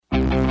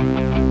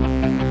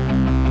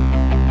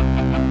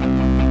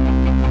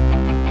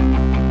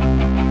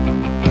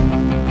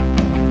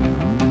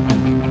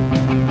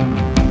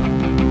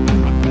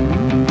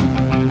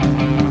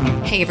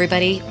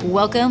everybody.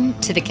 Welcome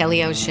to The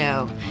Kelly O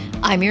Show.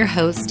 I'm your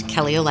host,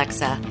 Kelly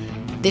Alexa.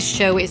 This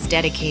show is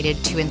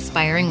dedicated to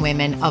inspiring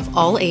women of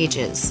all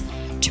ages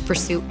to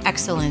pursue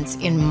excellence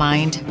in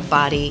mind,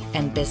 body,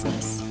 and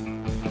business.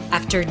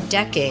 After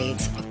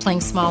decades of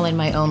playing small in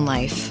my own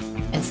life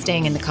and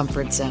staying in the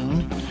comfort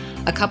zone,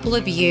 a couple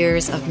of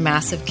years of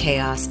massive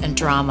chaos and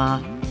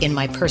drama in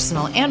my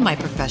personal and my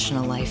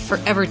professional life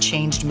forever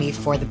changed me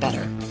for the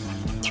better.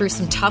 Through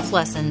some tough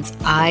lessons,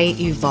 I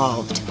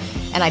evolved,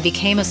 and I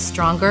became a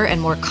stronger and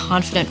more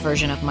confident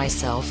version of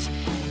myself,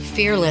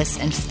 fearless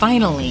and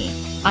finally,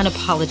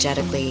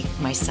 unapologetically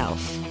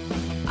myself.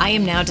 I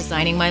am now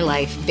designing my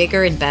life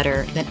bigger and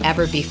better than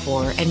ever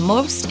before, and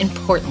most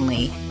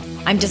importantly,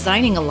 I'm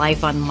designing a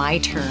life on my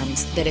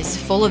terms that is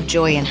full of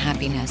joy and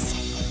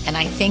happiness. And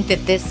I think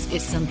that this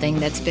is something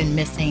that's been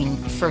missing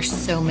for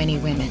so many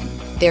women.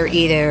 They're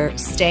either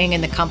staying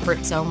in the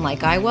comfort zone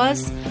like I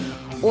was,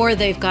 or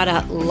they've got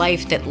a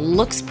life that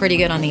looks pretty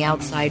good on the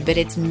outside, but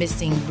it's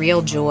missing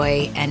real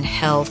joy and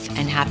health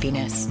and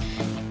happiness.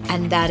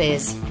 And that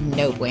is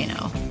no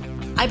bueno.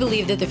 I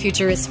believe that the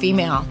future is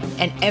female,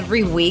 and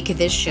every week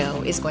this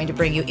show is going to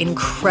bring you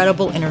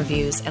incredible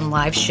interviews and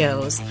live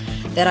shows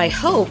that I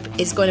hope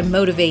is going to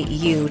motivate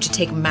you to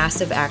take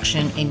massive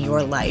action in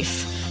your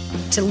life,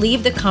 to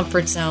leave the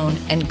comfort zone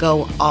and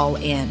go all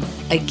in,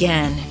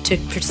 again, to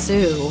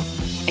pursue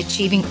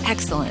achieving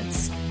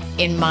excellence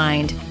in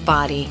mind,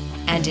 body,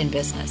 and in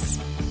business.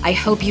 I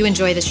hope you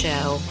enjoy the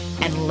show,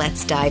 and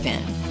let's dive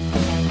in.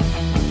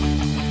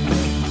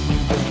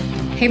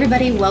 Hey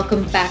everybody,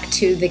 welcome back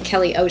to The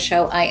Kelly O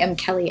Show. I am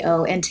Kelly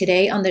O, and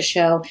today on the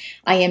show,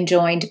 I am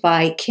joined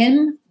by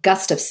Kim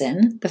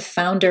Gustafson, the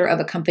founder of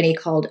a company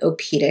called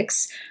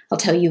OPEDIX. I'll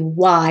tell you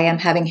why I'm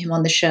having him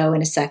on the show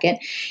in a second.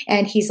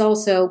 And he's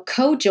also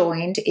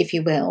co-joined, if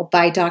you will,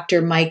 by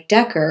Dr. Mike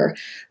Decker,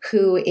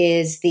 who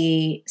is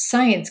the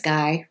science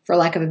guy, for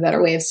lack of a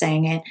better way of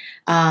saying it,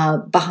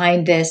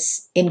 behind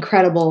this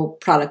incredible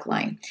product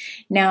line.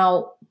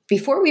 Now,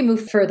 before we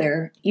move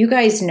further, you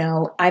guys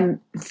know I'm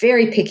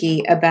very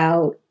picky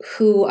about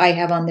who I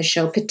have on the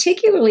show,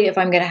 particularly if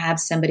I'm going to have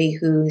somebody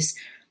who's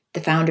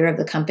the founder of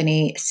the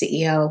company,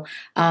 CEO.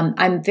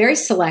 I'm very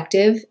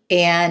selective,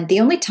 and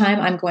the only time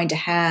I'm going to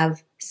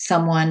have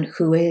someone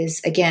who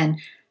is, again,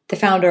 the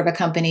founder of a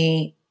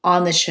company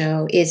on the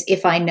show is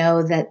if I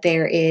know that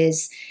there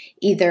is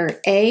either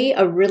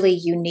a really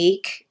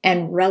unique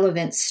and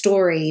relevant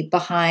story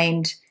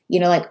behind,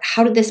 like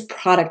how did this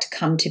product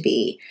come to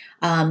be?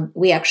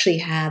 We actually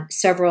have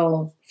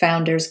several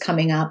founders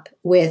coming up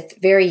with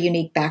very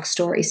unique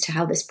backstories to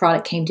how this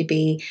product came to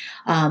be.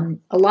 A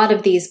lot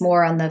of these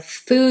more on the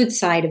food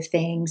side of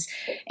things.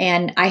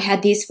 And I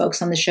had these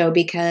folks on the show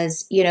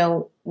because,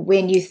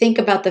 when you think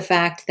about the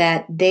fact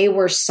that they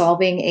were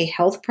solving a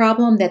health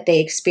problem that they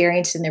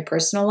experienced in their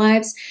personal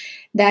lives,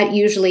 that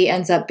usually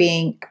ends up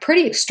being a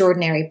pretty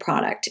extraordinary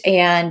product.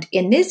 And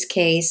in this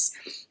case,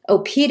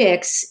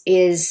 OPEDIX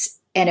is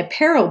an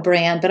apparel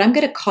brand, but I'm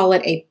going to call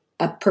it a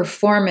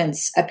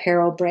performance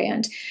apparel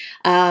brand.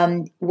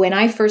 When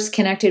I first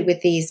connected with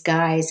these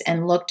guys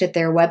and looked at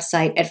their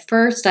website, at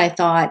first I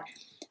thought,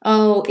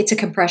 oh, it's a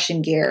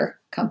compression gear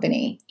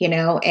company,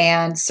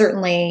 and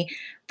certainly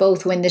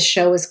both when this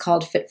show was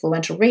called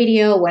Fitfluential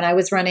Radio, when I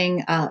was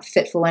running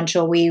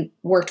Fitfluential, we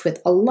worked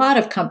with a lot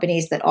of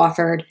companies that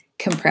offered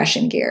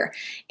compression gear.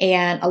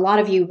 And a lot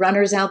of you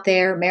runners out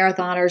there,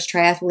 marathoners,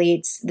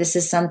 triathletes, this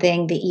is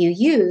something that you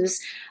use.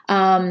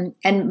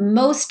 And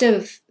most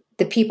of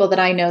the people that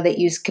I know that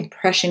use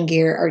compression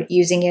gear are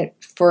using it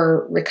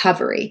for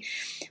recovery.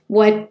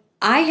 What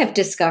I have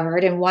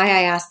discovered and why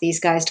I asked these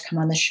guys to come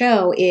on the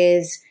show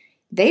is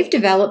they've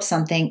developed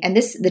something, and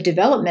the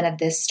development of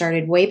this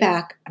started way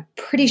back, I'm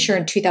pretty sure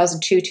in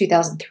 2002,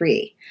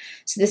 2003.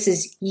 So this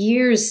is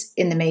years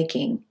in the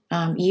making,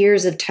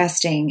 years of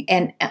testing.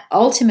 And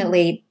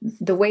ultimately,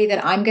 the way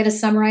that I'm going to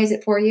summarize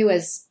it for you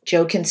as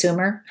Joe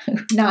Consumer,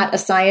 not a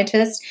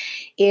scientist,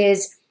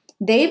 is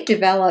they've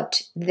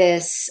developed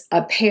this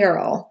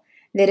apparel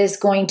that is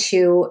going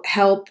to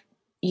help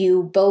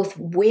you both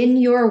when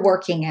you're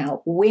working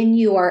out, when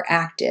you are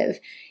active,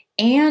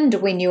 and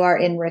when you are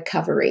in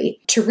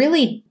recovery to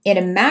really, in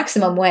a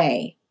maximum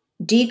way,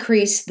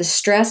 decrease the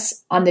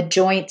stress on the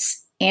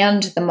joints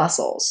and the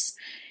muscles.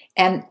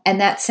 And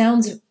that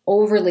sounds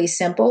overly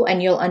simple,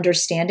 and you'll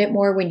understand it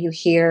more when you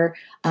hear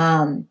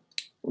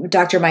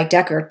Dr. Mike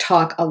Decker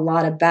talk a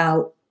lot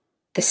about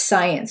the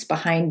science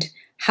behind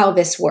how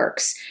this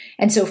works.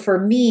 And so for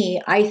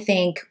me, I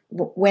think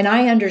when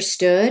I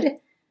understood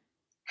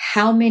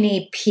how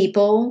many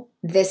people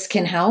this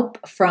can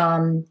help,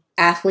 from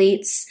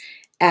athletes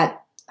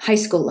at high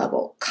school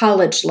level,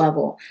 college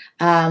level,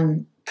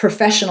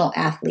 professional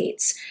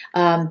athletes,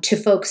 to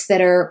folks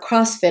that are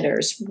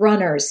CrossFitters,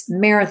 runners,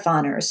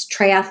 marathoners,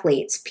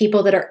 triathletes,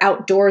 people that are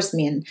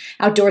outdoorsmen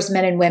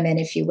and women,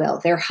 if you will.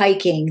 They're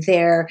hiking,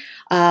 they're,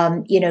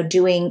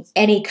 doing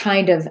any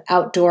kind of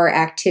outdoor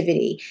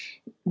activity.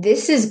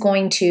 This is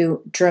going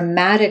to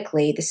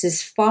this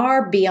is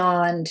far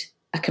beyond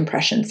a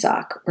compression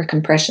sock or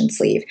compression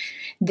sleeve.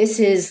 This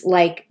is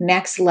like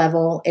next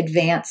level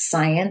advanced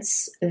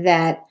science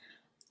that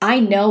I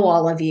know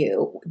all of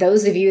you,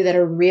 those of you that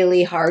are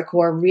really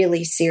hardcore,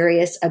 really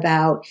serious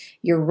about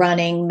your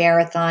running,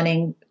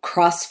 marathoning,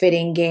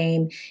 CrossFitting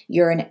game.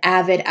 You're an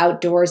avid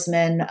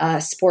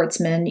outdoorsman,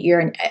 sportsman.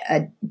 You're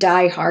a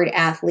diehard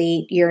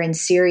athlete. You're in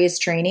serious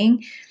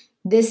training.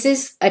 This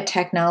is a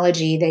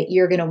technology that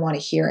you're going to want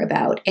to hear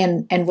about.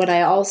 And what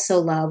I also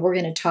love, we're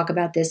going to talk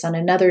about this on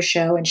another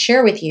show and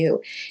share with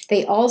you.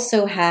 They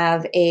also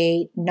have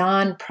a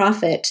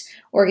nonprofit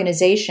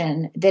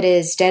organization that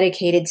is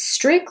dedicated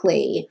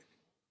strictly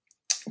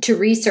to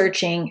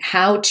researching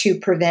how to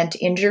prevent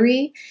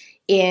injury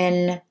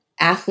in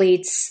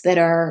athletes that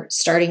are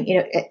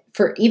starting,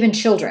 for even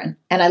children.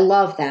 And I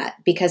love that,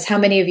 because how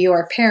many of you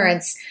are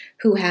parents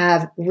who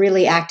have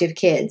really active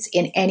kids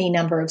in any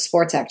number of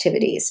sports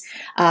activities?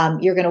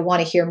 You're going to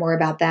want to hear more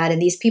about that.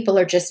 And these people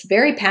are just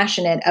very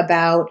passionate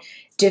about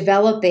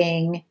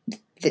developing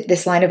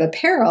this line of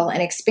apparel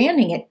and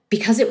expanding it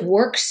because it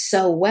works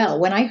so well.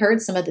 When I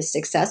heard some of the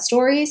success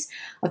stories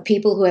of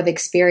people who have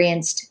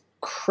experienced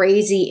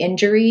crazy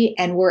injury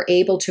and were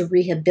able to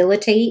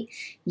rehabilitate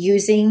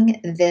using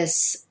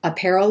this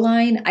apparel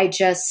line,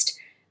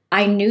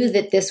 I knew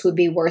that this would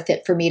be worth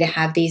it for me to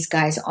have these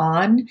guys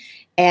on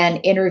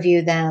and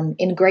interview them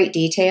in great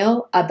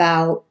detail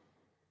about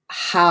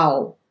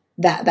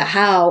the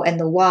how and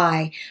the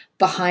why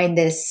behind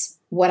this,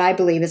 what I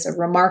believe is a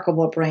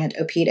remarkable brand,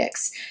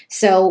 OPEDIX.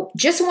 So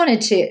just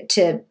wanted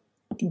to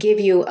give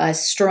you a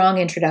strong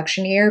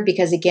introduction here,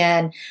 because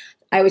again,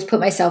 I always put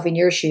myself in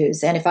your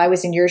shoes. And if I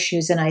was in your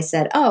shoes and I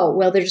said, oh,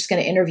 well, they're just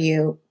going to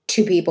interview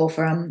two people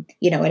from,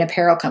 an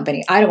apparel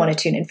company, I don't want to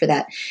tune in for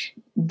that.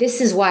 This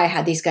is why I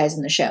had these guys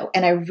on the show.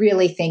 And I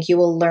really think you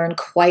will learn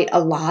quite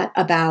a lot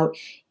about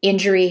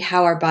injury,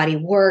 how our body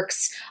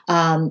works,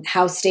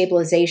 how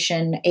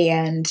stabilization,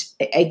 and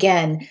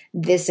again,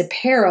 this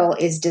apparel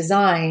is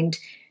designed,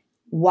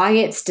 why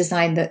it's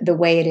designed the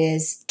way it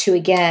is to,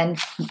 again,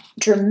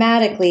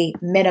 dramatically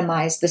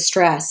minimize the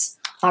stress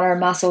on our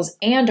muscles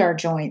and our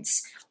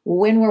joints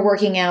when we're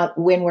working out,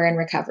 when we're in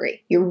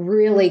recovery. You're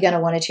really going to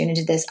want to tune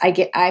into this.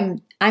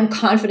 I'm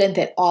confident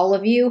that all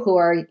of you who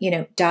are,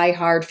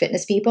 diehard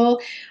fitness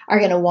people are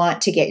going to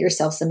want to get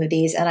yourself some of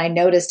these. And I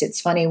noticed, it's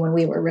funny, when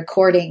we were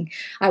recording,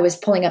 I was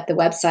pulling up the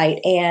website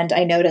and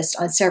I noticed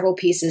on several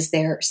pieces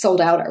they're sold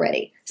out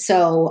already.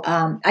 So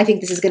I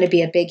think this is going to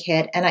be a big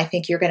hit, and I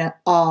think you're going to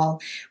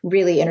all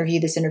really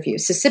this interview.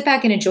 So sit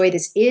back and enjoy.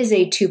 This is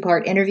a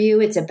 2-part interview.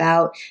 It's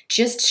about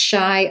just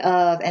shy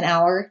of an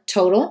hour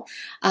total,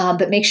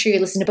 but make sure you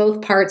listen to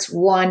both parts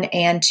 1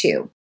 and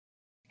 2.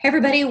 Hey,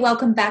 everybody.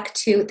 Welcome back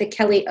to the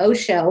Kelly O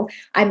Show.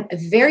 I'm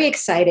very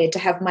excited to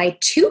have my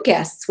 2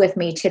 guests with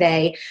me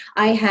today.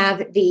 I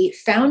have the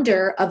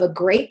founder of a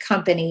great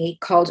company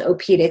called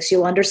OPEDIX.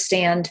 You'll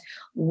understand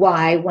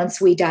why once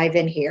we dive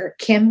in here.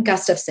 Kim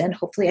Gustafson,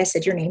 hopefully I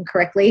said your name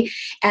correctly,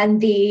 and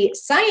the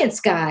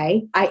science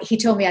guy, he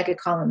told me I could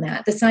call him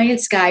that, the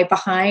science guy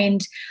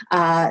behind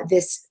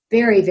this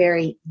very,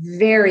 very,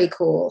 very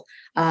cool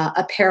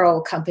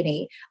apparel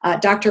company.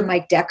 Dr.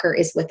 Mike Decker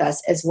is with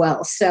us as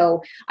well.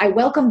 So I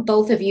welcome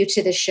both of you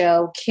to the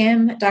show.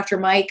 Kim, Dr.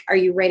 Mike, are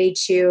you ready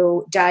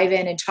to dive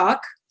in and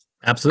talk?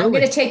 Absolutely. I'm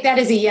going to take that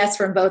as a yes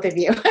from both of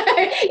you.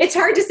 It's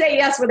hard to say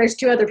yes when there's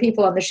 2 other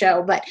people on the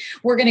show, but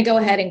we're going to go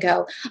ahead and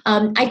go.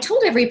 I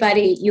told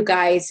everybody, you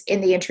guys,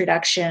 in the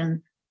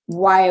introduction,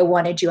 why I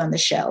wanted you on the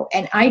show.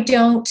 And I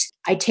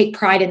take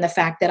pride in the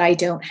fact that I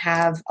don't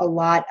have a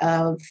lot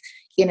of,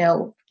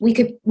 we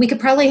could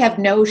probably have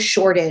no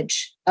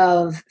shortage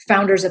of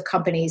founders of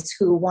companies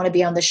who want to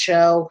be on the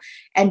show,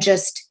 and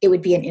just, it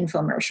would be an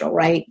infomercial,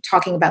 right?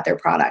 Talking about their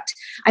product.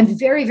 I'm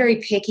very, very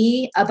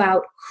picky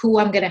about who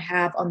I'm going to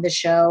have on the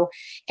show.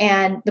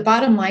 And the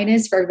bottom line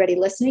is, for everybody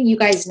listening, you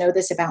guys know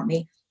this about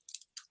me.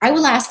 I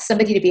will ask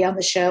somebody to be on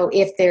the show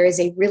if there is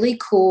a really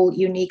cool,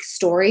 unique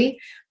story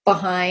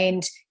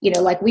behind,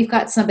 like we've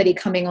got somebody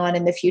coming on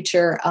in the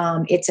future.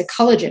 It's a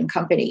collagen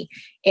company.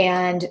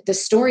 And the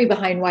story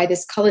behind why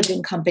this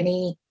collagen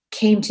company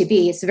came to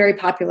be, it's a very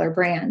popular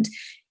brand,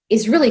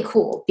 is really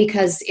cool,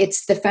 because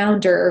it's the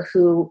founder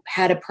who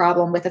had a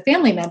problem with a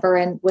family member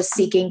and was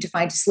seeking to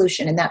find a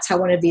solution. And that's how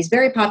one of these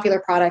very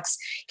popular products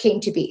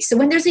came to be. So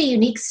when there's a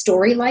unique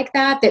story like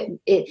that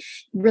it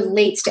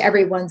relates to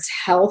everyone's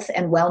health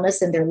and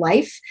wellness in their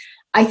life,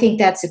 I think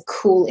that's a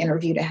cool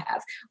interview to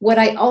have. What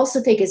I also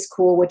think is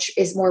cool, which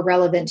is more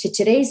relevant to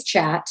today's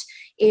chat,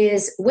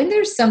 is when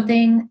there's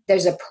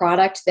a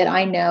product that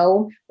I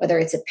know, whether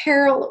it's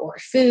apparel or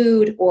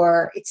food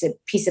or it's a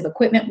piece of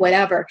equipment,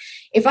 whatever,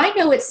 if I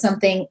know it's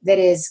something that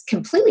is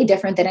completely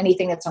different than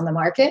anything that's on the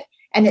market,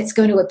 and it's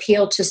going to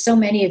appeal to so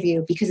many of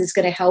you because it's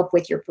going to help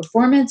with your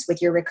performance,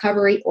 with your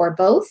recovery, or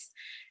both,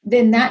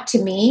 then that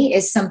to me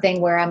is something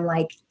where I'm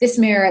like, this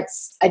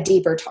merits a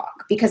deeper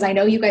talk, because I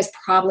know you guys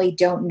probably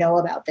don't know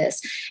about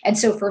this. And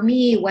so for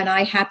me, when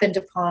I happened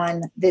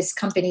upon this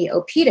company,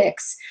 OPEDIX,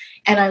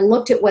 and I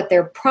looked at what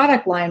their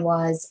product line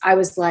was, I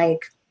was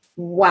like,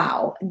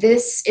 wow,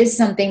 this is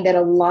something that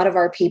a lot of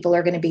our people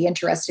are going to be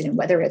interested in,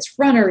 whether it's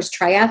runners,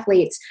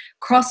 triathletes,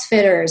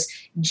 CrossFitters,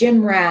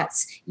 gym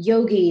rats,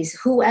 yogis,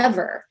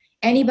 whoever.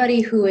 Anybody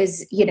who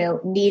is,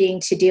 needing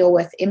to deal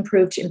with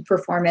improved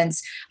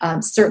performance,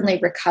 certainly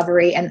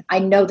recovery. And I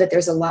know that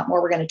there's a lot more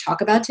we're going to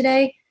talk about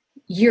today.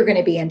 You're going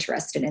to be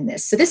interested in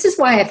this. So this is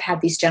why I've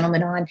had these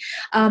gentlemen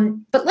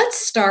on. But let's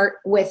start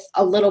with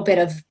a little bit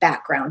of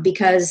background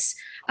because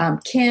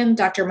Kim,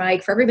 Dr.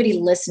 Mike, for everybody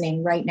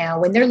listening right now,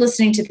 when they're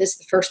listening to this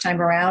the first time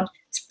around,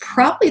 it's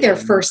probably their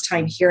first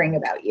time hearing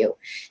about you.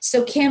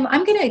 So Kim,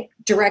 I'm going to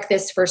direct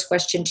this first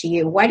question to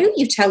you. Why don't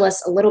you tell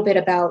us a little bit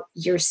about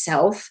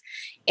yourself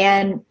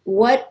and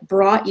what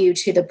brought you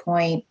to the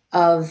point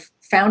of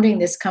founding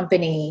this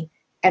company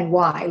and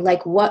why?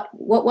 Like what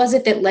was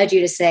it that led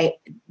you to say,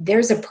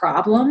 there's a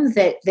problem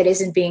that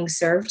isn't being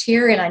served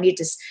here and I need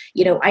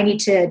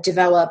to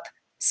develop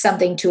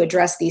something to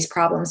address these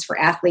problems for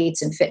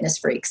athletes and fitness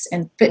freaks.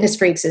 And fitness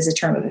freaks is a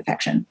term of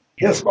affection.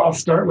 Yes, well, I'll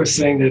start with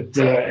saying that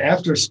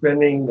after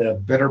spending the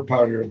better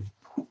part of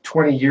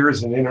 20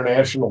 years in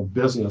international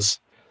business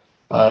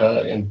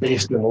and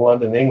based in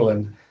London,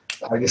 England,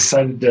 I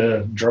decided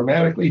to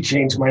dramatically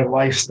change my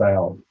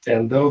lifestyle.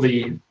 And though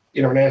the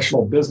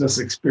international business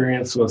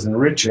experience was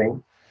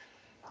enriching,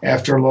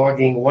 after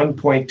logging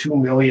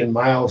 1.2 million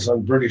miles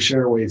on British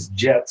Airways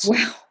jets,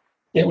 wow,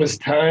 it was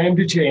time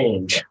to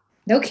change.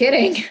 No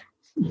kidding.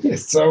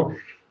 So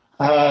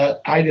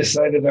I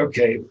decided,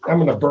 okay, I'm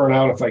going to burn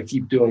out if I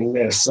keep doing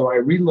this. So I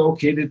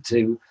relocated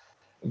to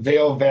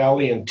Vail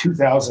Valley in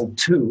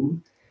 2002,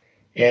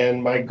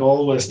 and my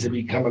goal was to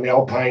become an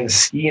alpine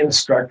ski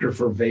instructor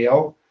for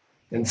Vail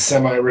and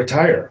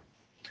semi-retire.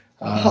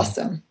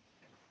 Awesome.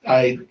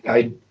 I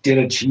did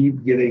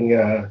achieve getting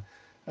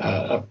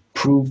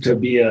approved to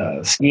be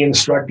a ski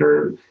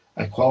instructor.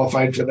 I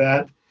qualified for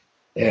that.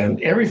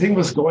 And everything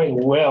was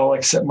going well,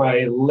 except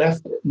my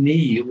left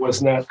knee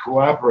was not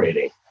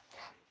cooperating.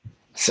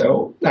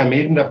 So I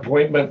made an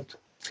appointment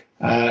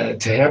to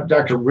have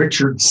Dr.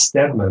 Richard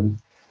Stedman.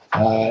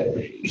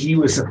 He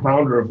was the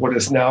founder of what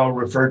is now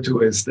referred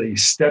to as the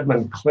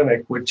Stedman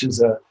Clinic, which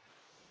is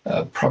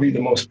probably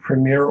the most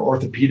premier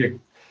orthopedic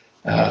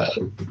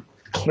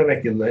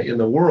clinic in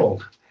the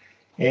world.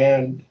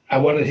 And I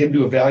wanted him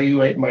to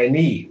evaluate my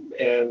knee.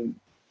 And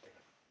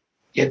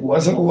it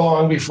wasn't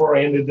long before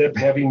I ended up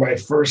having my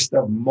first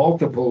of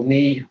multiple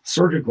knee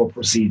surgical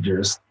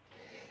procedures.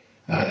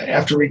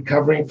 After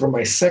recovering from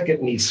my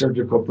second knee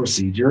surgical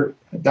procedure,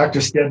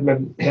 Dr.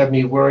 Stedman had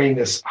me wearing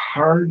this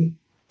hard,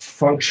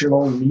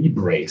 functional knee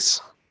brace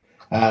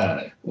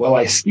while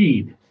I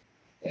skied.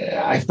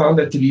 I found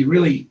it to be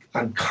really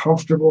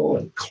uncomfortable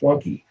and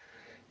clunky.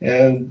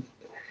 And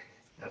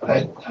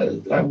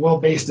I'm well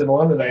based in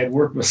London. I had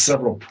worked with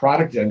several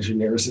product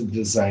engineers and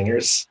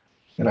designers.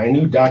 And I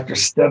knew Dr.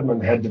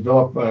 Stedman had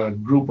developed a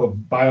group of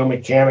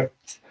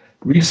biomechanics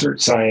research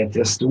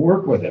scientists to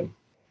work with him.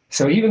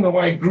 So even though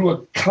I grew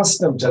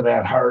accustomed to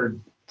that hard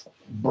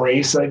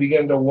brace, I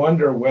began to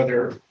wonder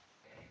whether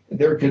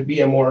there could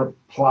be a more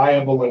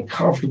pliable and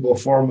comfortable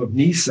form of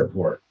knee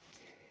support.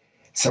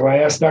 So I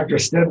asked Dr.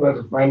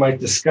 Stedman if I might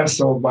discuss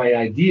some of my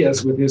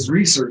ideas with his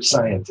research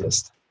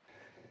scientist.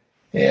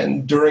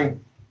 And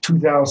during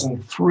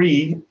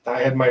 2003,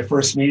 I had my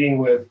first meeting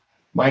with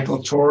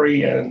Michael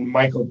Torrey and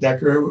Michael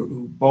Decker,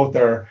 who both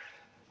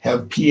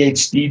have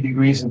PhD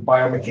degrees in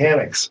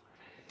biomechanics.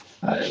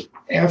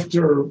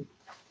 After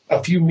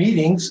a few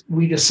meetings,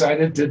 we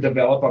decided to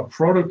develop a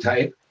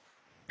prototype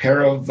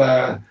pair of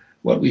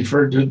what we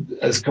refer to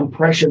as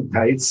compression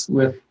tights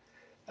with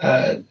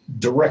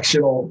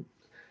directional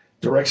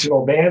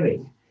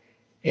banding.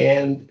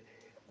 And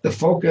the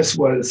focus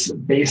was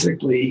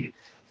basically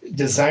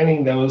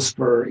designing those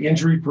for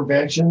injury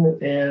prevention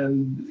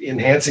and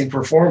enhancing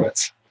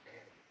performance.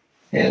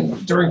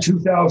 And during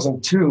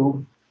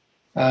 2002,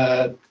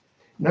 none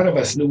of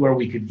us knew where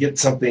we could get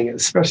something,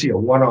 especially a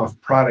one-off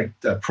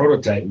product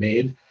prototype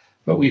made,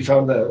 but we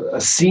found a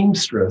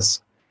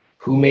seamstress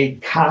who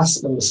made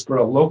costumes for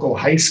a local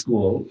high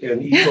school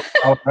in Eagle,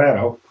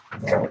 Colorado.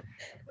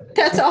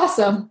 That's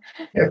awesome.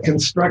 And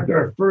construct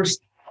our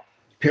first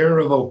pair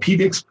of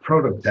OPEDIX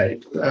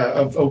prototype,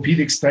 of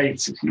OPEDIX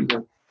tights, excuse me.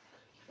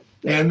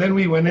 And then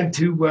we went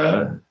into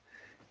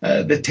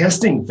the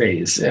testing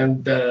phase,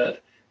 and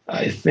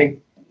I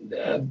think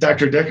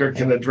Dr. Decker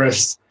can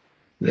address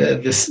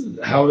this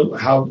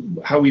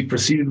how we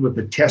proceeded with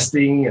the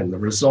testing and the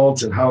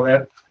results and how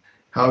that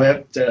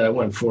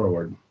went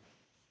forward.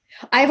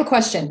 I have a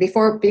question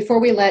before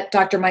we let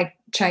Dr. Mike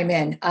chime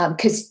in,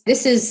 because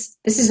this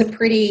is a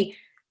pretty.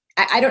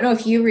 I don't know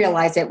if you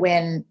realize it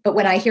but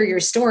when I hear your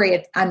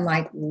story, I'm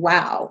like,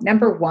 wow.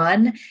 Number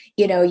one,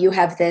 you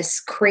have this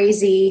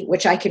crazy,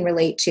 which I can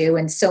relate to,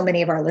 and so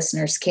many of our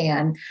listeners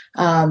can,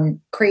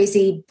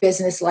 crazy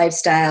business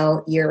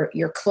lifestyle.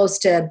 You're close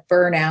to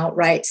burnout,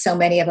 right? So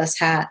many of us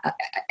have,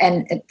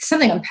 and it's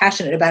something I'm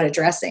passionate about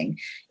addressing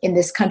in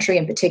this country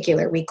in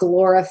particular. We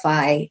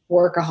glorify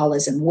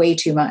workaholism way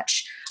too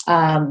much.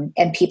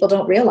 And people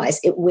don't realize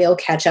it will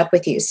catch up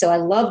with you. So I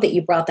love that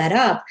you brought that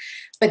up.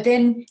 But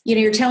then,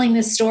 you're telling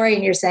this story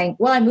and you're saying,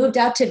 well, I moved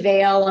out to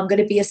Vail. I'm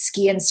going to be a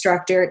ski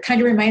instructor. It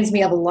kind of reminds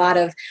me of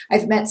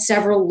I've met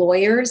several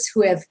lawyers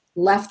who have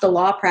left the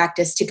law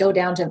practice to go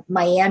down to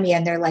Miami,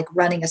 and they're like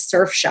running a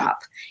surf shop,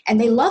 and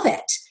they love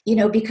it,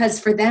 because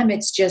for them,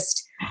 it's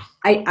just,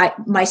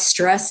 my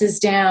stress is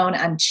down.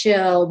 I'm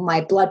chill. My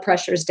blood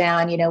pressure's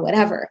down,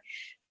 whatever.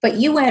 But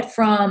you went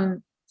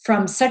from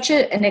such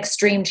an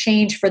extreme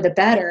change for the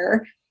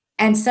better.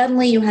 And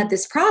suddenly you had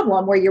this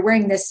problem where you're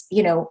wearing this,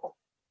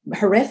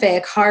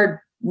 horrific, hard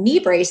knee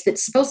brace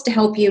that's supposed to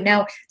help you.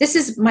 Now, this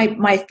is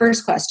my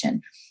first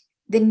question.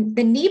 The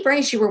knee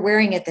brace you were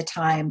wearing at the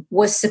time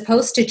was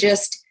supposed to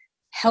just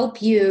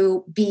help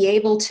you be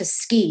able to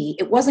ski.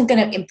 It wasn't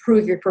going to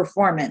improve your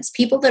performance.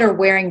 People that are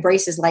wearing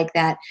braces like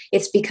that,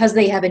 it's because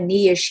they have a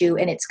knee issue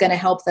and it's going to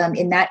help them,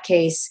 in that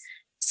case,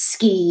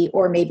 ski,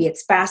 or maybe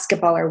it's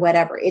basketball or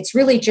whatever. It's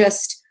really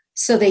just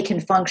so they can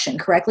function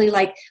correctly.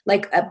 Like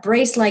a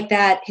brace like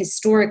that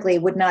historically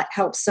would not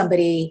help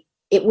somebody.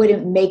 It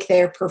wouldn't make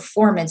their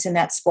performance in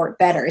that sport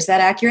better. Is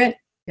that accurate?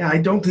 Yeah, I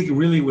don't think it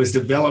really was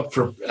developed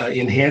for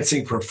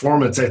enhancing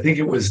performance. I think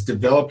it was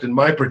developed in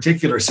my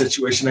particular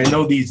situation. I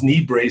know these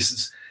knee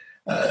braces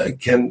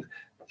can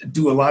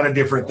do a lot of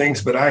different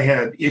things, but I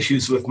had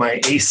issues with my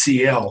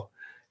ACL,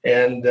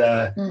 and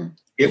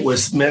it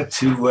was meant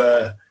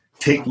to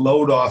take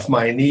load off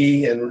my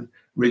knee and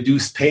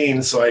reduce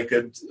pain so I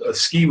could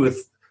ski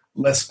with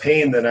less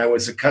pain than I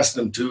was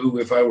accustomed to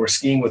if I were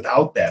skiing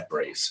without that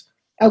brace.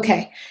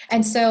 Okay.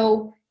 And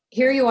so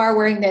here you are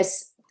wearing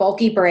this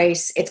bulky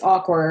brace. It's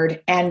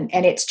awkward and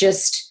it's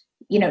just,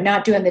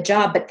 not doing the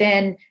job. But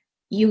then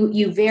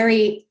you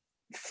very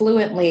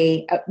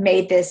fluently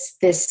made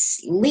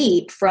this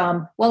leap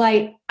from, well,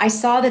 I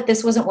saw that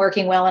this wasn't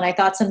working well and I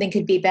thought something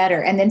could be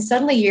better. And then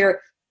suddenly you're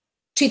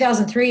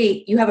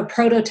 2003, you have a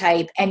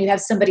prototype and you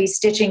have somebody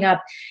stitching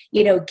up,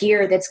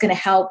 gear that's going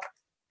to help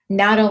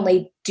not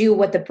only do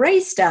what the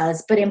brace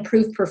does, but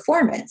improve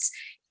performance.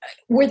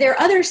 Were there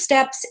other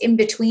steps in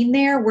between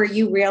there where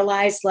you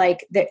realized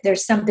like that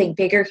there's something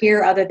bigger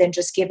here other than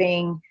just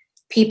giving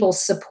people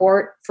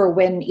support for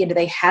when,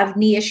 they have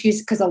knee issues?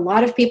 Because a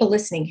lot of people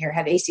listening here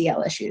have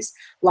ACL issues.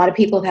 A lot of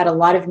people have had a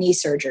lot of knee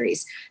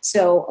surgeries.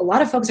 So a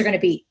lot of folks are going to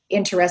be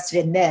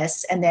interested in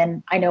this. And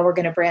then I know we're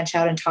going to branch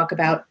out and talk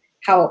about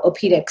how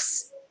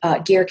OPEDIX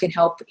gear can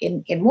help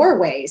in more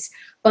ways.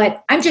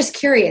 But I'm just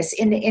curious,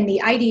 in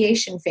the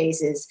ideation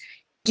phases,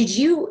 did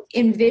you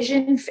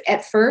envision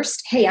at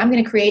first, hey, I'm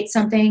going to create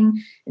something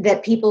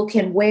that people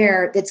can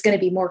wear that's going to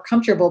be more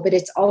comfortable, but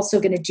it's also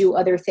going to do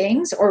other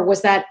things? Or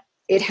was that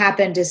it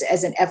happened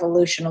as an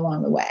evolution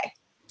along the way?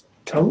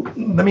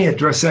 Let me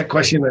address that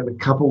question in a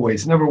couple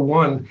ways. Number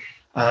one,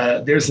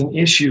 there's an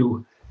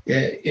issue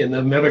in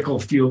the medical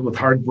field with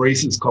hard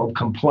braces called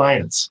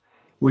compliance,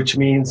 which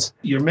means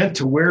you're meant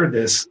to wear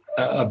this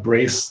a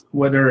brace,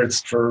 whether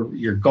it's for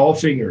your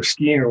golfing or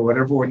skiing or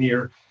whatever, when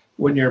you're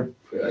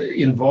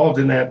involved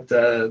in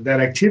that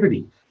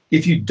activity.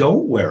 If you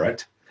don't wear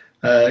it,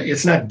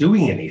 it's not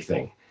doing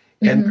anything.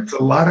 Mm-hmm. And there's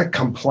a lot of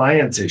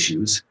compliance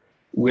issues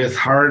with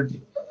hard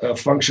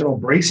functional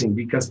bracing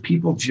because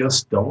people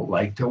just don't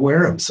like to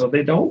wear them, so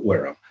they don't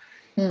wear them.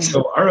 Mm-hmm.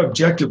 So our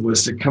objective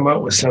was to come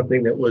out with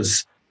something that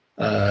was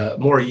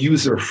more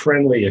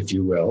user-friendly, if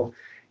you will,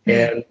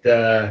 and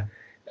a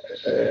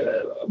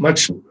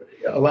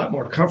lot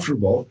more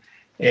comfortable.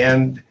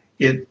 And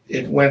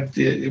it went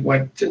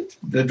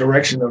the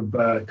direction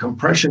of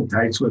compression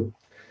tights with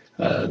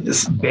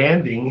this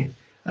banding,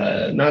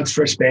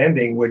 non-stress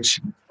banding, which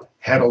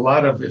had a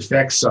lot of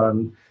effects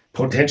on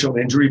potential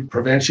injury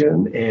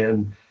prevention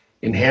and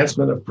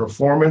enhancement of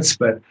performance.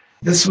 But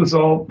this was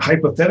all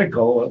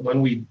hypothetical.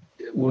 When we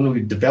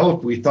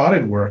developed, we thought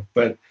it'd work,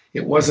 but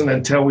it wasn't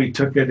until we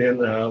took it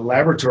in a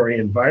laboratory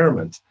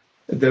environment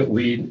that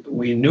we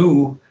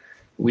knew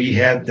we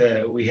had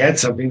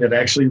something that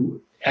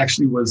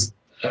actually was.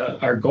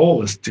 Our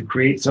goal is to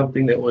create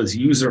something that was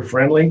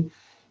user-friendly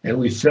and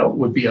we felt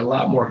would be a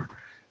lot more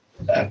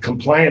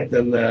compliant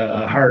than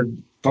the hard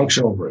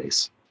functional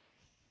brace.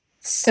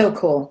 So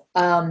cool.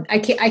 I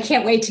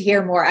can't wait to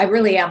hear more. I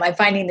really am. I'm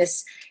finding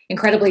this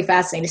incredibly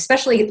fascinating,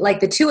 especially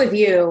like the two of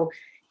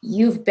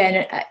you've been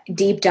a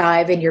deep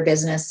dive in your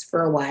business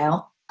for a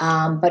while.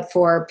 But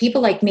for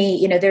people like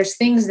me, there's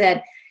things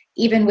that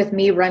even with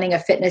me running a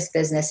fitness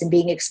business and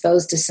being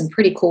exposed to some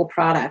pretty cool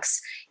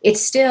products, it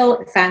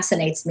still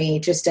fascinates me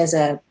just as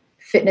a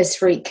fitness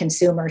freak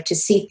consumer to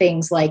see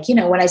things like,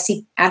 when I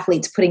see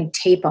athletes putting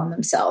tape on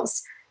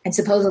themselves and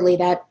supposedly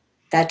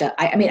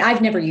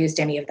I've never used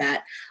any of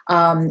that.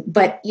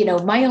 But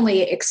my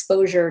only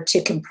exposure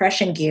to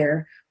compression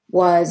gear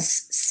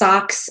was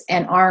socks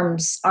and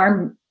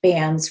arm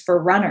bands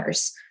for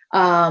runners.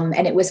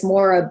 And it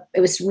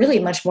was really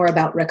much more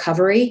about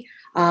recovery.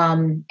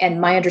 And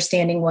my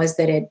understanding was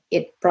that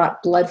it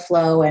brought blood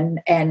flow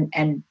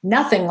and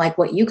nothing like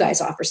what you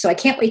guys offer. So I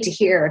can't wait to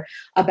hear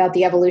about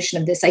the evolution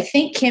of this. I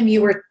think, Kim,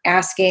 you were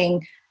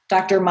asking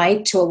Dr.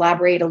 Mike to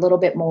elaborate a little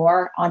bit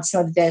more on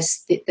some of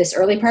this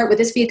early part. Would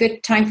this be a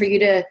good time for you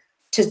to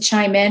to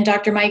chime in,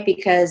 Dr. Mike,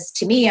 because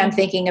to me, I'm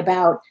thinking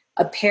about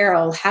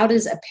apparel. How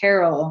does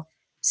apparel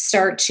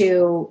start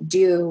to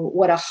do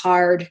what a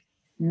hard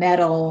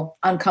metal,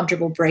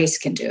 uncomfortable brace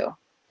can do?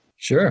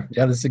 Sure.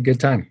 Yeah, this is a good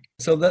time.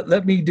 So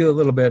let me do a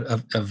little bit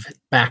of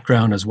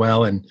background as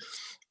well. And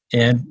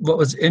what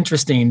was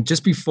interesting,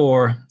 just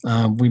before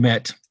we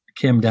met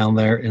Kim down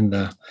there in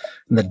the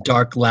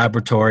dark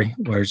laboratory,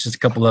 where it's just a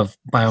couple of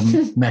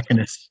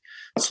biomechanists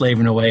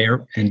slaving away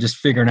and just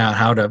figuring out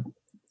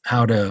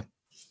how to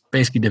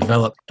basically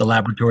develop the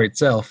laboratory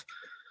itself.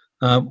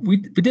 We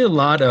did a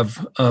lot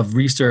of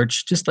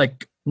research, just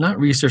like not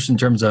research in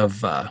terms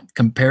of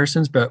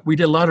comparisons, but we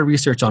did a lot of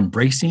research on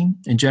bracing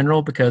in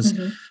general, because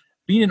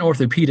being in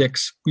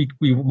orthopedics,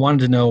 we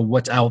wanted to know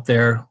what's out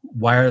there,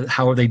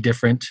 how are they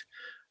different,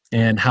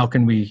 and how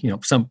can we,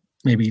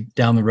 maybe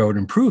down the road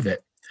improve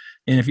it.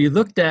 And if you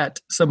looked at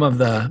some of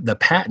the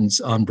patents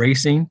on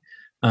bracing,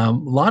 a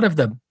lot of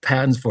the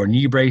patents for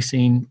knee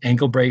bracing,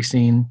 ankle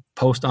bracing,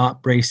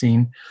 post-op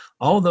bracing,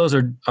 all of those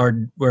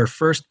were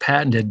first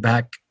patented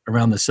back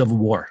around the Civil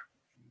War.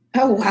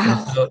 Oh,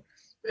 wow.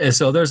 And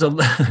so there's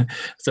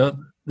so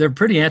they're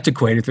pretty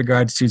antiquated with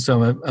regards to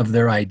some of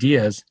their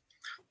ideas.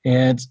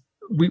 And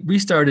we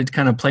started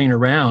kind of playing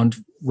around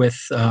with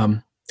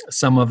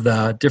some of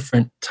the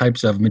different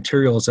types of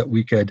materials that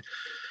we could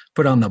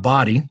put on the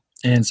body.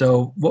 And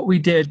so what we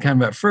did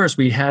kind of at first,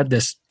 we had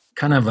this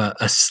kind of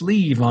a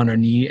sleeve on our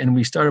knee, and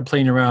we started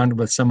playing around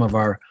with some of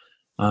our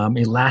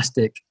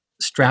elastic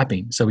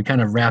strapping. So we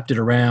kind of wrapped it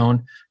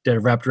around,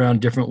 wrapped around a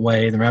different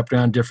way, then wrapped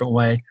around a different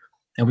way.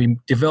 And we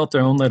developed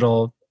our own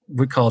little,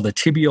 we call the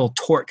tibial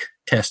torque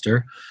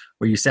tester,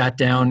 where you sat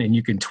down and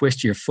you can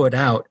twist your foot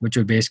out, which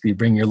would basically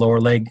bring your lower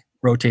leg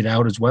rotate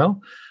out as well,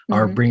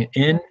 or bring it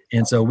in.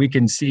 And so we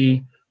can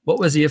see what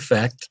was the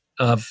effect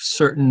of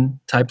certain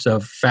types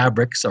of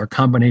fabrics or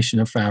combination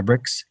of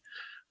fabrics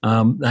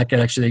that could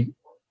actually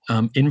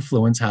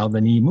influence how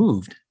the knee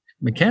moved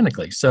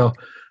mechanically. So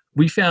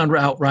we found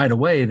out right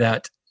away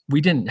that we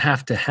didn't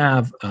have to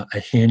have a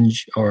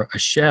hinge or a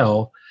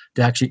shell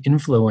to actually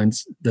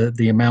influence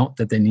the amount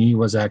that the knee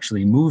was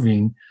actually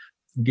moving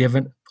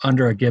given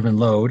under a given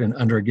load and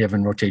under a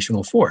given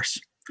rotational force.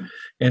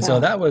 And so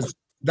that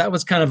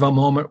was kind of a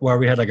moment where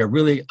we had like a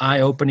really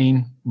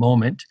eye-opening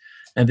moment.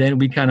 And then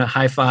we kind of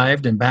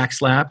high-fived and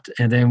backslapped,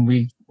 and then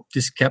we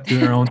just kept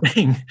doing our own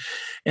thing.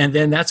 And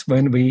then that's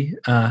when we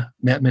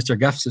met Mr.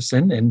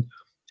 Gustafson, and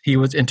he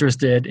was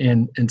interested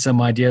in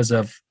some ideas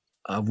of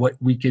what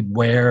we could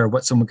wear, or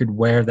what someone could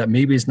wear that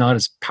maybe is not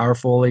as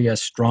powerfully,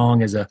 as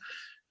strong as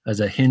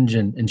a hinge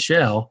and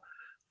shell,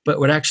 but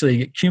would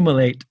actually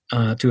accumulate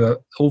to an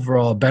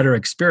overall better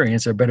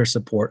experience or better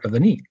support of the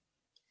knee.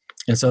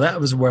 And so that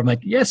was where I'm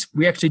like, yes,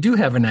 we actually do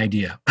have an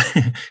idea.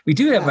 We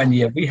do have an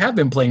idea. We have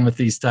been playing with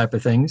these type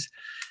of things.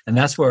 And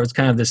that's where it's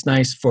kind of this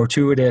nice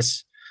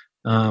fortuitous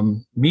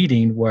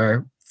meeting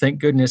where thank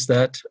goodness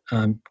that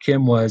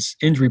Kim was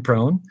injury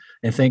prone.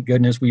 And thank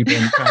goodness we've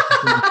been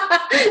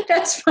practicing.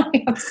 That's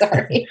funny. I'm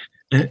sorry.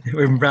 We've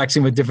been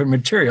practicing with different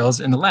materials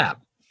in the lab.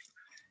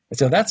 And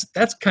so that's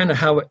kind of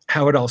how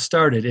it all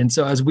started. And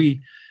so as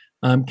we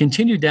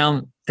continue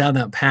down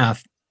that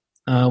path,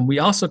 we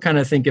also kind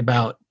of think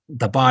about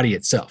the body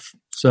itself.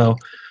 So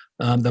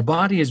the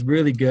body is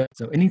really good.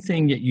 So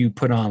anything that you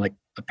put on, like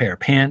a pair of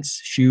pants,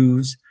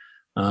 shoes,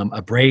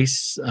 a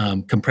brace,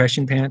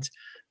 compression pants,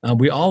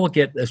 we all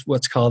get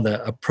what's called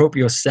a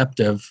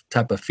proprioceptive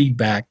type of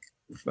feedback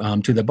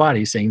to the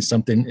body, saying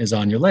something is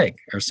on your leg,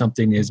 or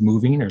something is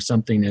moving, or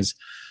something is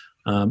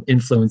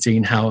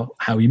influencing how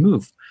you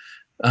move.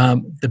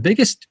 The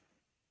biggest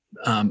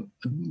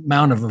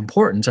amount of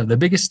importance, or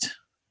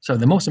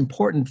the most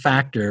important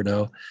factor,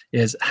 though,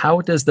 is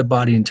how does the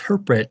body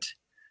interpret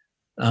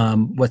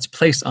what's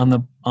placed on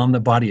the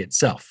body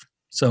itself.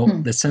 So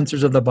the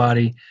sensors of the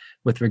body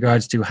with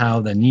regards to how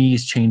the knee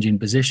is changing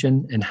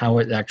position and how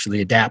it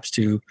actually adapts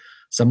to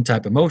some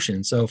type of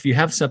motion. So if you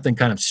have something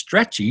kind of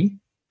stretchy,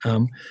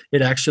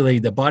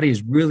 the body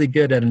is really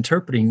good at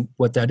interpreting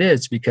what that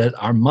is, because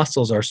our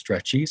muscles are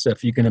stretchy. So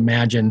if you can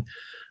imagine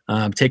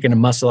taking a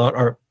muscle out,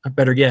 or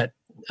better yet,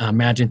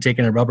 imagine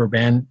taking a rubber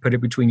band, put it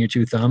between your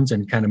two thumbs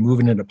and kind of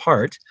moving it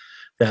apart,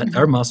 that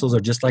our muscles are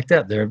just like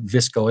that. They're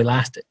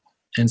viscoelastic.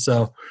 And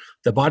so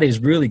the body is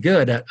really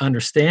good at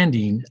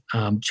understanding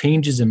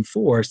changes in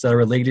force that are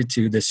related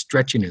to this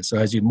stretchiness. So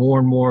as you more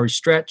and more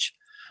stretch,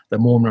 the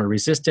more and more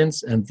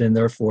resistance, and then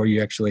therefore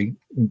you actually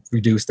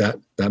reduce that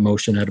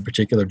motion at a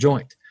particular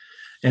joint.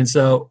 And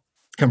so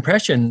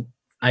compression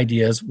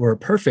ideas were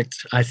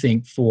perfect, I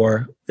think,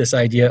 for this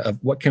idea of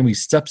what can we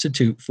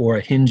substitute for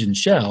a hinge and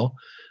shell,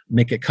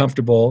 make it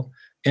comfortable,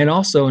 and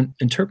also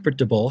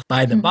interpretable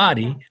by the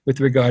body with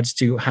regards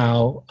to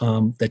how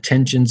the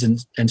tensions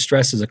and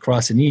stresses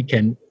across the knee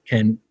can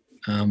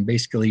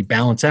basically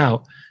balance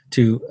out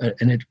to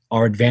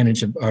our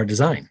advantage of our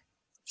design.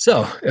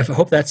 So I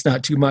hope that's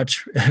not too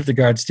much with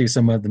regards to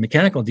some of the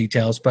mechanical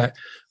details, but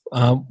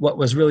what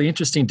was really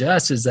interesting to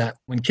us is that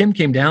when Kim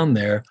came down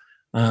there,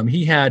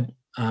 he had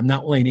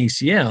not only an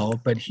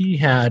ACL, but he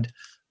had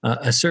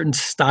a certain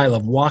style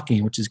of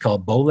walking, which is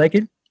called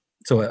bow-legged.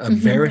 So a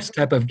varus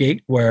type of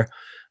gait where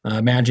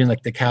imagine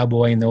like the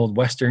cowboy in the old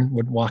Western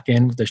would walk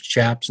in with those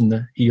chaps and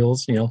the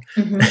heels,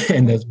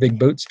 and those big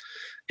boots.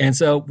 And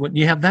so when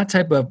you have that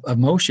type of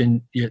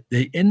motion,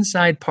 the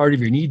inside part of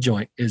your knee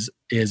joint is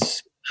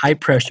high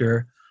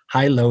pressure,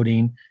 high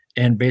loading,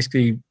 and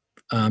basically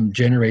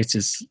generates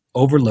this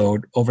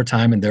overload over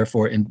time and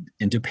therefore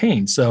into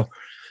pain. So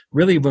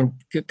really, when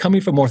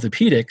coming from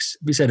orthopedics,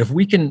 we said if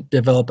we can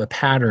develop a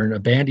pattern, a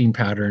banding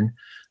pattern,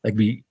 like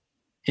we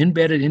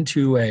embed it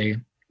into a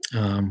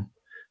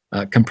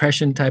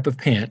compression type of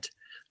pant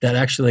that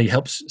actually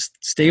helps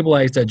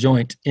stabilize that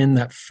joint in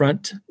that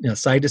front,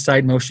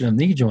 side-to-side motion of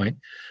the knee joint,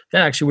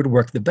 that actually would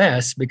work the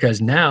best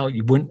because now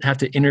you wouldn't have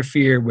to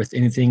interfere with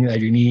anything that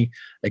your knee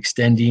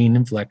extending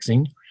and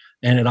flexing.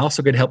 And it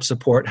also could help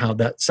support how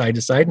that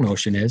side-to-side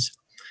motion is.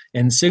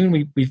 And soon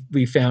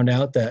we found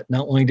out that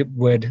not only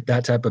would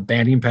that type of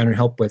banding pattern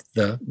help with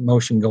the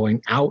motion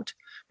going out,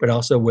 but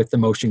also with the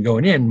motion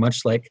going in,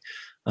 much like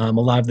a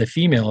lot of the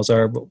females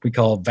are what we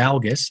call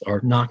valgus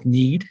or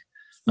knock-kneed.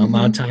 A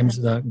lot of times,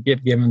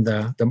 given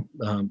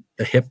the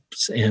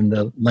hips and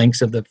the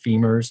lengths of the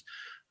femurs,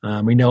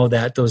 we know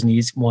that those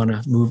knees want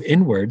to move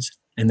inwards,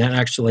 and that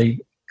actually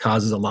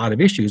causes a lot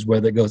of issues,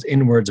 whether it goes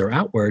inwards or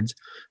outwards,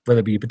 whether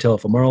it be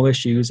patellofemoral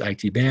issues,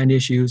 IT band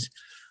issues,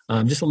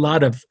 just a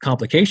lot of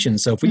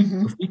complications. So if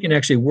we can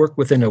actually work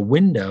within a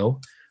window,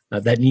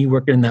 that knee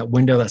working in that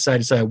window, that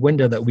side-to-side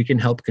window that we can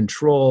help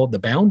control the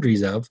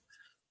boundaries of,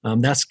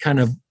 that's kind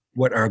of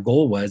what our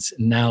goal was.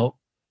 And now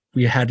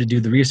we had to do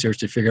the research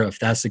to figure out if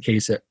that's the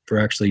case that we're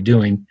actually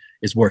doing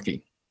is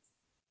working.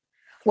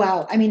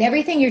 Wow. I mean,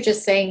 everything you're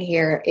just saying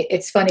here,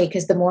 it's funny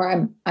because the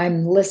more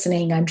I'm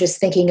listening, I'm just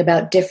thinking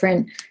about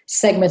different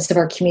segments of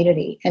our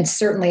community. And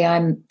certainly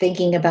I'm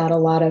thinking about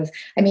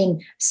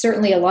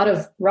certainly a lot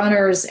of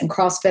runners and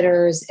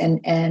CrossFitters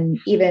and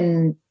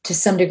even to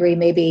some degree,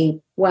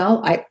 maybe,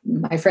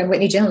 my friend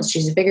Whitney Jones,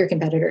 she's a figure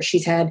competitor.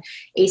 She's had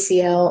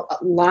ACL,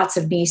 lots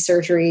of knee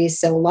surgeries.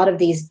 So a lot of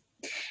these,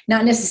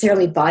 not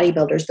necessarily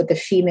bodybuilders, but the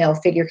female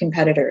figure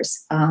competitors.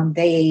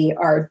 They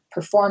are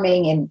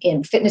performing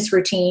in fitness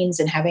routines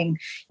and having,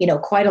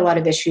 quite a lot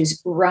of issues.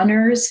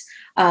 Runners,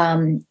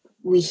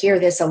 we hear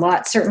this a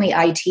lot, certainly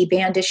IT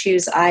band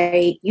issues.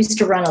 I used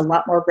to run a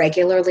lot more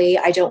regularly.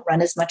 I don't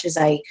run as much as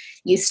I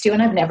used to,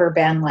 and I've never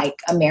been like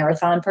a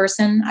marathon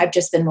person. I've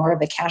just been more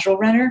of a casual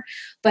runner.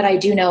 But I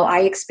do know I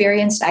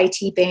experienced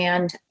IT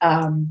band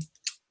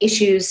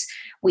issues.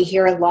 We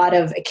hear a lot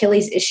of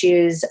Achilles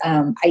issues,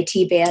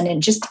 IT band,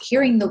 and just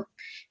hearing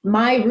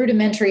my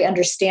rudimentary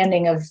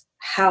understanding of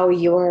how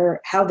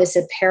this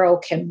apparel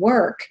can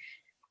work.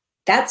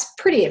 That's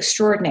pretty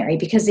extraordinary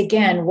because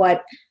again,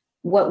 what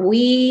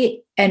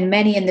we and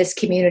many in this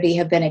community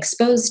have been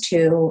exposed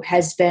to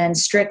has been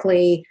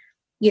strictly,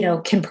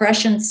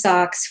 compression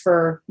socks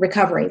for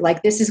recovery.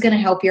 Like this is going to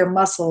help your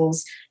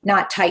muscles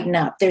not tighten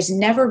up. There's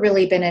never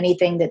really been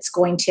anything that's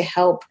going to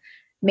help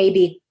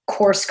maybe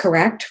course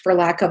correct, for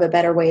lack of a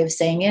better way of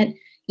saying it,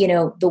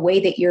 the way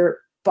that your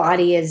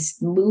body is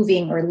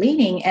moving or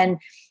leaning. And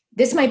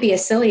this might be a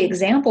silly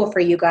example for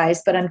you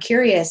guys, but I'm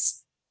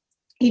curious,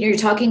 you're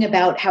talking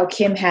about how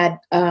Kim had,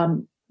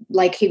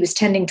 he was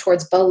tending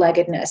towards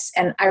bow-leggedness.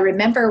 And I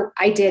remember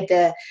I did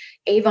the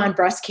Avon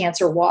breast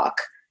cancer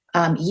walk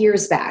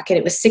years back, and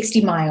it was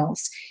 60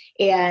 miles.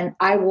 And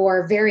I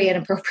wore very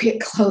inappropriate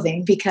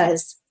clothing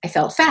because I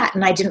felt fat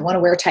and I didn't want to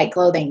wear tight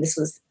clothing. This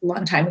was a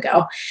long time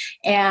ago.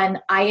 And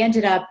I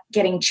ended up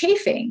getting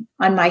chafing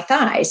on my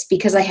thighs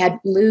because I had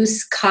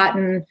loose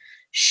cotton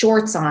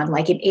shorts on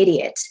like an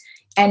idiot.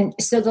 And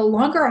so the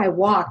longer I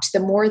walked, the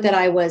more that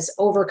I was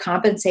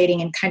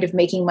overcompensating and kind of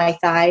making my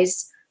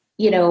thighs,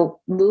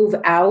 move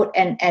out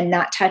and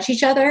not touch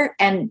each other.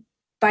 And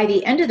by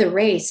the end of the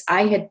race,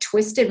 I had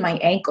twisted my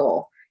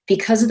ankle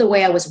because of the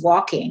way I was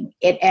walking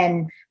it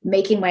and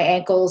making my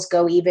ankles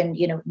go even,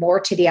 more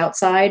to the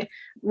outside.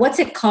 What's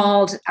it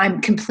called?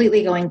 I'm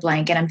completely going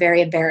blank and I'm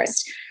very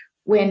embarrassed.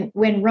 When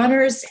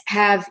runners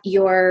have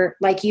your,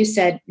 like you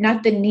said,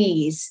 not the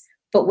knees,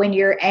 but when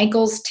your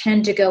ankles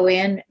tend to go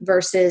in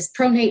versus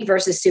pronate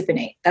versus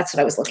supinate. That's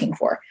what I was looking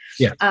for.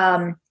 Yeah.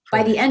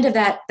 By the end of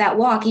that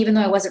walk, even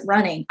though I wasn't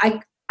running,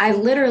 I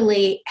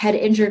literally had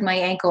injured my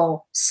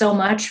ankle so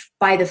much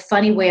by the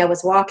funny way I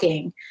was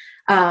walking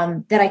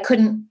that I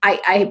couldn't,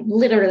 I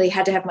literally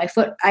had to have my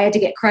foot, I had to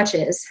get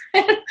crutches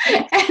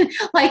and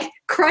like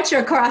crutch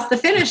across the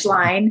finish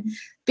line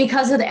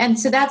because of and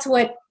so that's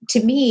what,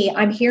 to me,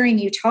 I'm hearing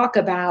you talk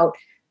about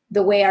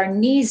the way our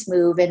knees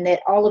move and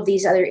that all of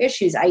these other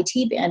issues,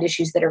 IT band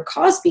issues that are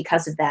caused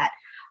because of that.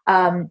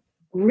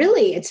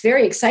 Really, it's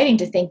very exciting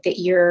to think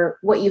that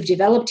what you've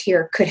developed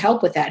here could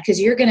help with that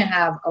because you're going to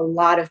have a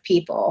lot of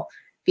people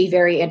be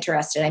very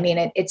interested. I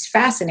mean, it's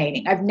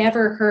fascinating. I've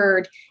never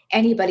heard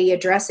anybody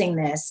addressing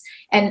this.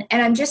 And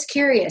I'm just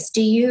curious,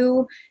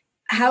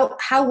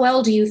 how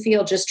well do you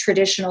feel just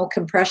traditional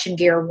compression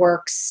gear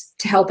works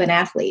to help an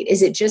athlete?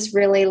 Is it just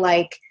really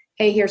like,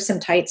 hey, here's some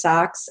tight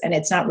socks and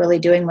it's not really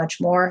doing much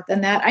more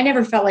than that? I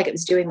never felt like it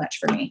was doing much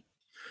for me.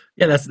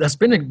 Yeah, that's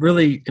been a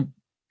really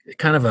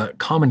kind of a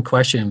common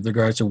question with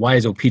regards to why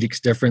is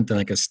OPEDIX different than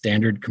like a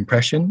standard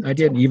compression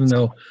idea. And even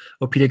though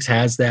OPEDIX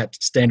has that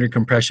standard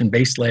compression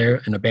base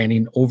layer and a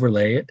banding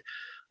overlay it,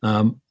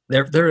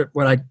 they're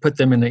what I put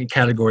them in a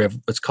category of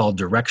what's called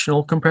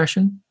directional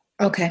compression.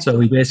 Okay. So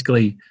we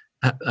basically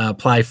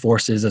apply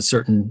forces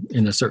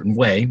in a certain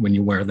way when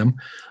you wear them.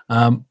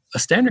 A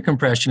standard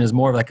compression is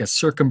more like a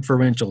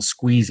circumferential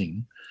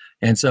squeezing.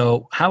 And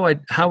so how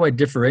I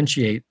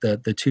differentiate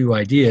the two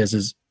ideas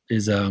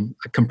is a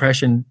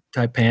compression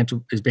type pant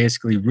is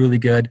basically really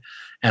good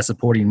at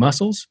supporting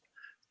muscles,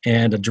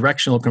 and a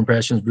directional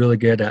compression is really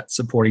good at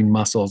supporting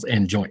muscles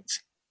and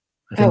joints.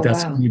 I think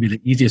that's maybe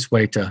the easiest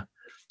way to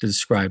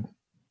describe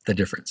the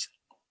difference.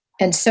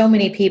 And so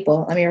many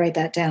people, let me write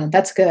that down.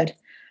 That's good.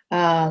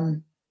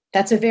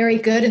 That's a very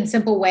good and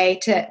simple way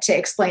to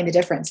explain the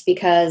difference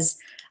because,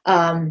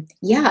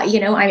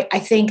 I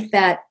think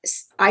that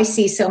I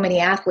see so many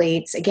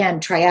athletes, again,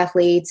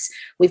 triathletes,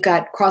 we've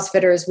got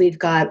CrossFitters, we've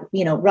got,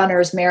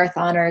 runners,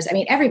 marathoners. I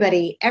mean,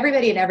 everybody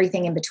and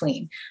everything in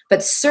between,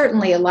 but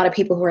certainly a lot of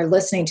people who are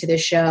listening to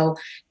this show,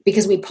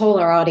 because we poll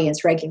our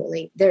audience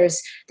regularly.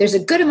 There's a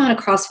good amount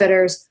of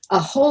CrossFitters, a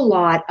whole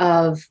lot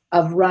of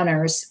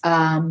runners.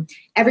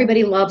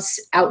 Everybody loves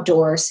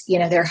outdoors.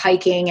 They're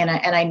hiking, and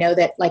I know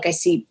that. Like I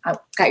see, I've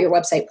got your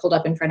website pulled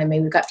up in front of me.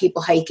 We've got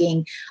people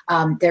hiking,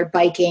 they're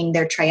biking,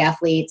 they're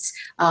triathletes.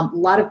 A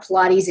lot of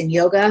Pilates and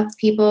yoga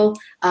people,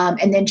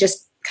 and then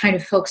just kind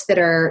of folks that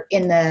are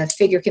in the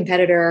figure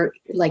competitor,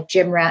 like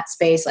gym rat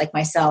space, like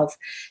myself.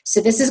 So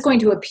this is going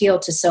to appeal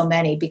to so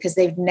many because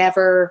they've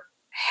never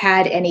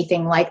had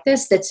anything like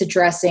this that's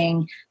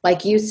addressing,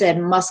 like you said,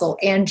 muscle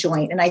and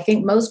joint. And I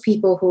think most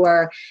people who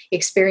are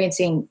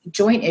experiencing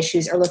joint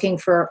issues are looking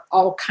for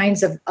all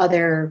kinds of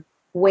other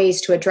ways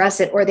to address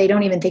it, or they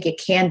don't even think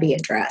it can be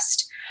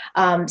addressed.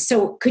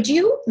 So could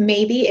you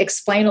maybe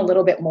explain a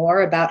little bit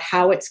more about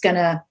how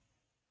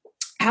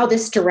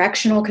this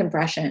directional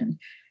compression,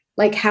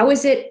 like how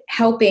is it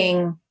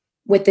helping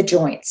with the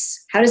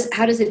joints? How does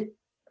it,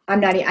 I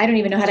don't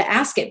even know how to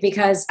ask it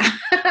because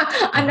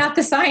I'm not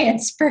the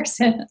science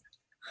person.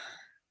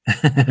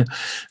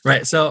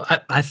 Right. So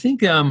I think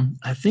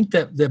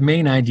that the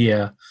main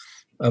idea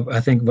of, I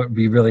think what would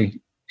be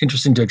really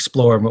interesting to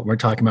explore and what we're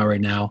talking about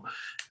right now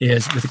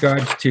is with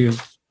regards to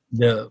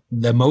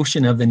the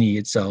motion of the knee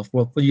itself.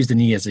 Well, we'll use the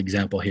knee as an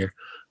example here.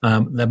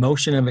 The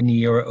motion of a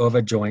knee or of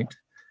a joint,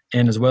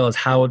 and as well as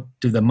how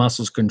do the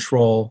muscles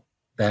control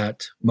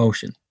that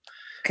motion.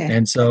 Okay.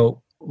 And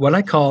so what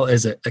I call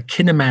is a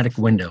kinematic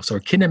window. So a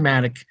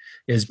kinematic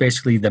is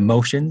basically the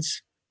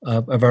motions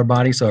of our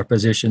body, so our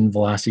position,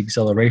 velocity,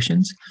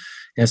 accelerations.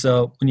 And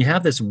so when you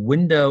have this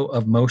window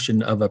of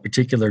motion of a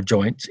particular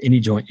joint, any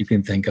joint you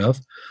can think of,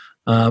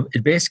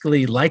 it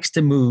basically likes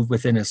to move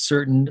within a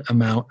certain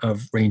amount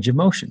of range of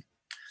motion.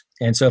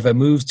 And so if it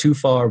moves too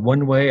far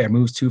one way or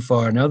moves too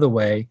far another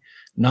way,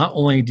 not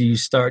only do you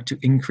start to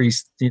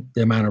increase the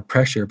amount of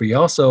pressure, but you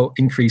also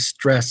increase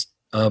stress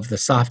of the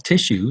soft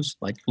tissues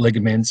like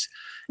ligaments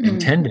and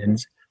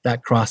tendons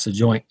that cross the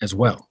joint as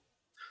well.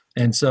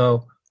 And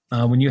so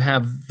when you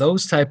have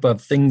those type of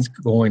things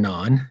going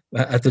on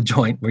at the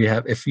joint,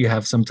 if you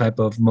have some type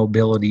of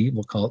mobility,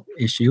 we'll call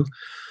it issue,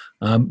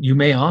 you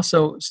may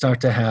also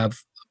start to have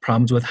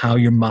problems with how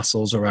your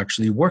muscles are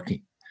actually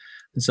working.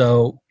 And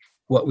so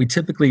what we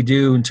typically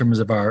do in terms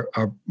of our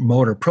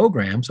motor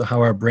program, so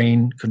how our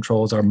brain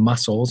controls our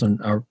muscles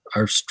and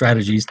our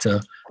strategies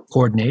to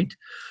coordinate,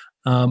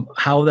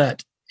 how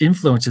that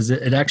influences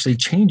it actually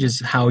changes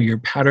how your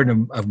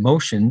pattern of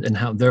motion and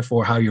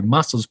how your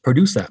muscles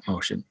produce that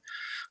motion.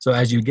 So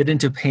as you get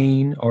into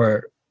pain,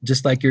 or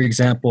just like your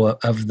example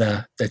of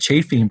the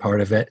chafing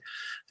part of it,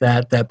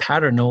 that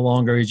pattern no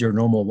longer is your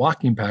normal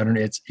walking pattern.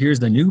 Here's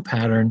the new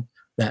pattern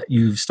that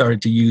you've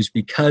started to use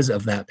because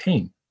of that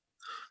pain.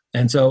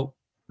 And so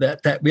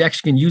that we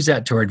actually can use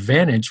that to our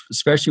advantage,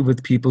 especially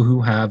with people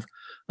who have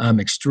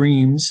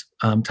extremes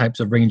types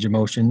of range of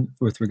motion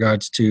with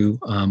regards to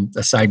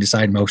a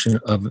side-to-side motion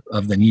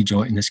of the knee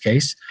joint in this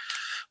case,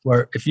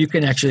 where if you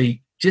can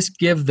actually just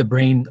give the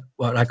brain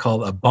what I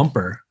call a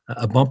bumper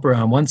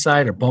on one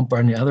side or bumper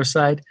on the other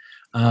side,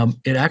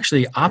 it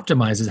actually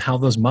optimizes how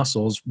those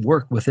muscles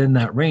work within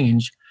that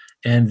range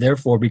and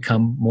therefore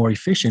become more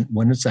efficient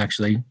when it's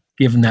actually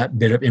given that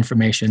bit of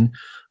information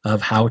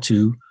of how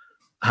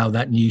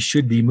that knee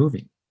should be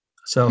moving.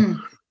 So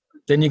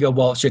then you go,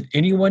 well, should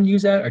anyone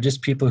use that or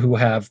just people who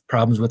have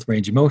problems with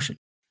range of motion?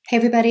 Hey,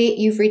 everybody,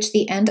 you've reached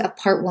the end of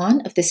part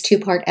 1 of this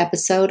 2-part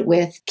episode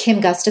with Kim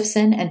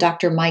Gustafson and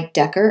Dr. Mike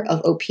Decker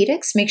of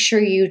OPEDIX. Make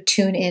sure you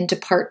tune in to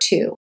part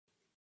 2.